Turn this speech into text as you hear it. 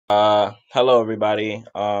Hello everybody.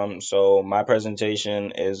 So my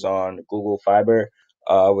presentation is on Google Fiber,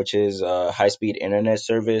 which is a high-speed internet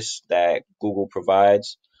service that Google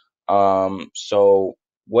provides. So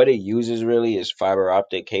what it uses really is fiber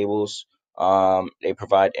optic cables. They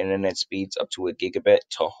provide internet speeds up to a gigabit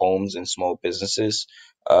to homes and small businesses.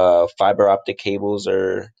 Fiber optic cables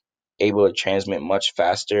are able to transmit much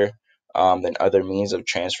faster than other means of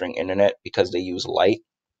transferring internet because they use light.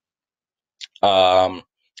 Um,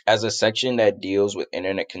 as a section that deals with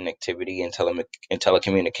internet connectivity and, and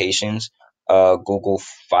telecommunications, Google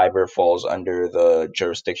Fiber falls under the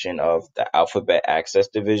jurisdiction of the Alphabet Access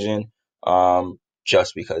Division,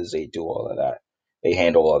 just because they do all of that. They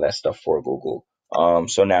handle all that stuff for Google.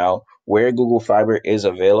 So now, where Google Fiber is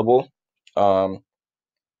available, um,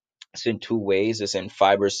 it's in two ways. It's in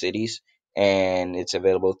Fiber Cities and it's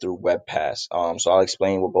available through WebPass. So I'll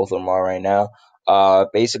explain what both of them are right now.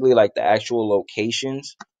 Basically, like the actual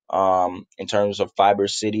locations, in terms of Fiber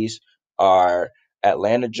Cities, are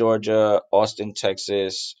Atlanta, Georgia, Austin,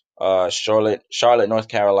 Texas, Charlotte, North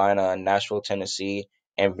Carolina, Nashville, Tennessee,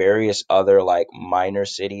 and various other like minor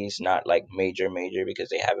cities, not like major because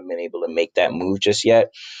they haven't been able to make that move just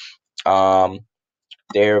yet. Um,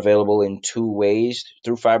 they're available in two ways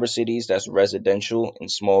through Fiber Cities. That's residential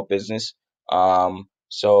and small business.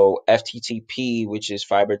 So FTTP, which is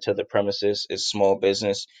fiber to the premises, is small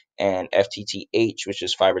business, and FTTH, which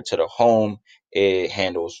is fiber to the home, it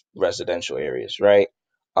handles residential areas, right?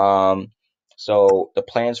 Um, so the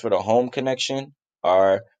plans for the home connection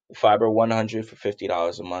are the Fiber 100 for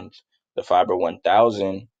 $50 a month, the Fiber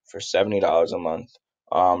 1000 for $70 a month,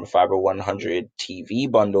 the Fiber 100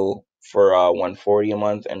 TV bundle for 140 a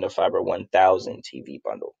month, and the Fiber 1000 TV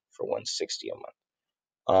bundle for 160 a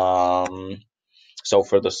month. So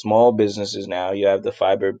for the small businesses now, you have the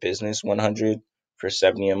Fiber Business 100 for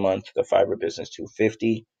 70 a month, the Fiber Business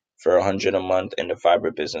 250 for 100 a month, and the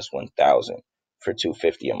Fiber Business 1000 for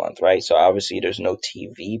 250 a month, right? So obviously there's no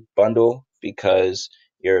TV bundle because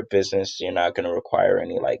you're a business, you're not going to require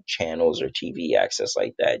any like channels or TV access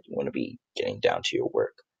like that. You want to be getting down to your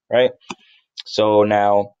work, right? So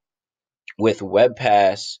now with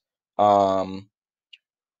um,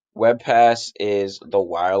 WebPass is the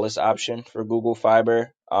wireless option for Google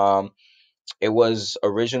Fiber. It was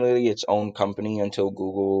originally its own company until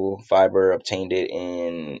Google Fiber obtained it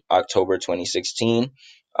in October 2016.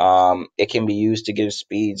 It can be used to give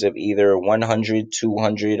speeds of either 100,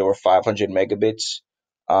 200, or 500 megabits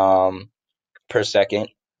um, per second.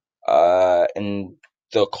 And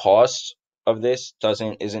the cost of this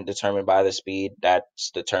doesn't isn't determined by the speed.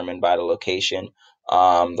 That's determined by the location.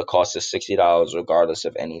 The cost is $60 regardless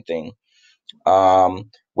of anything.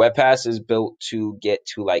 WebPass is built to get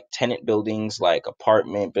to like tenant buildings, like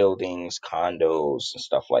apartment buildings, condos, and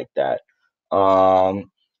stuff like that.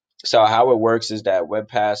 Um, so how it works is that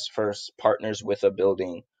WebPass first partners with a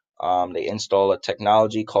building. They install a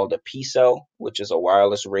technology called a P-cell, which is a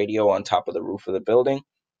wireless radio on top of the roof of the building.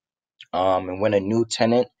 And when a new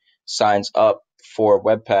tenant signs up for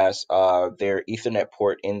WebPass, their Ethernet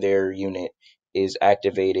port in their unit is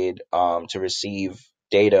activated to receive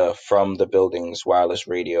data from the building's wireless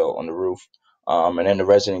radio on the roof. And then the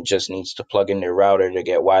resident just needs to plug in their router to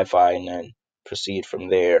get Wi-Fi and then proceed from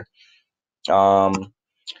there. Um,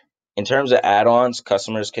 in terms of add-ons,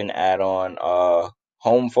 customers can add on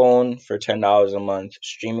home phone for $10 a month,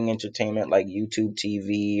 streaming entertainment like YouTube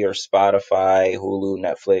TV or Spotify, Hulu,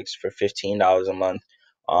 Netflix for $15 a month,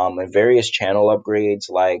 and various channel upgrades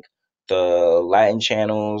like the Latin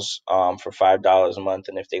channels for $5 a month.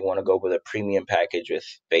 And if they want to go with a premium package with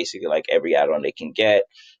basically like every add-on they can get,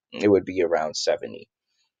 it would be around 70,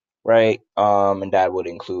 right? And that would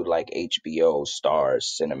include like HBO,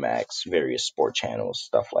 Stars, Cinemax, various sport channels,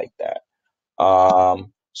 stuff like that.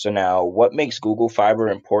 So now what makes Google Fiber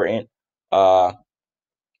important? Uh,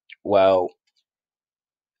 well,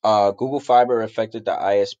 Google Fiber affected the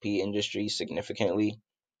ISP industry significantly.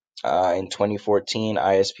 In 2014,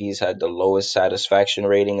 ISPs had the lowest satisfaction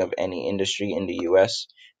rating of any industry in the US,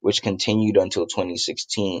 which continued until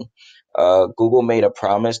 2016. Google made a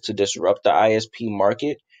promise to disrupt the ISP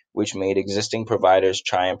market, which made existing providers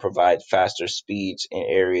try and provide faster speeds in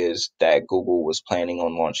areas that Google was planning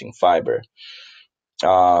on launching fiber.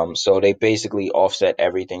 So they basically offset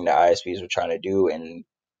everything the ISPs were trying to do and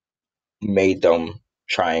made them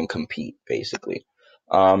try and compete, basically.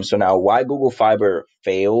 So now why Google Fiber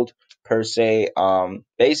failed per se?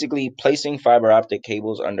 Basically, placing fiber optic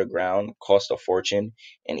cables underground cost a fortune,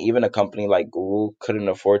 and even a company like Google couldn't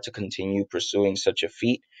afford to continue pursuing such a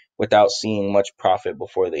feat without seeing much profit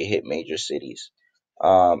before they hit major cities.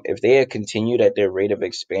 If they had continued at their rate of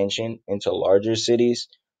expansion into larger cities,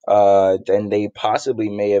 then they possibly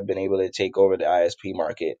may have been able to take over the ISP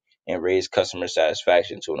market and raise customer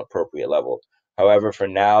satisfaction to an appropriate level. However, for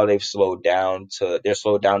now, they're slowed down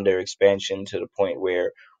their expansion to the point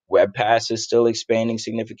where WebPass is still expanding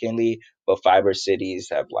significantly, but Fiber Cities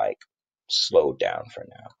have like slowed down for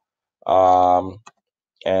now.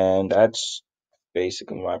 And that's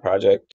basically my project.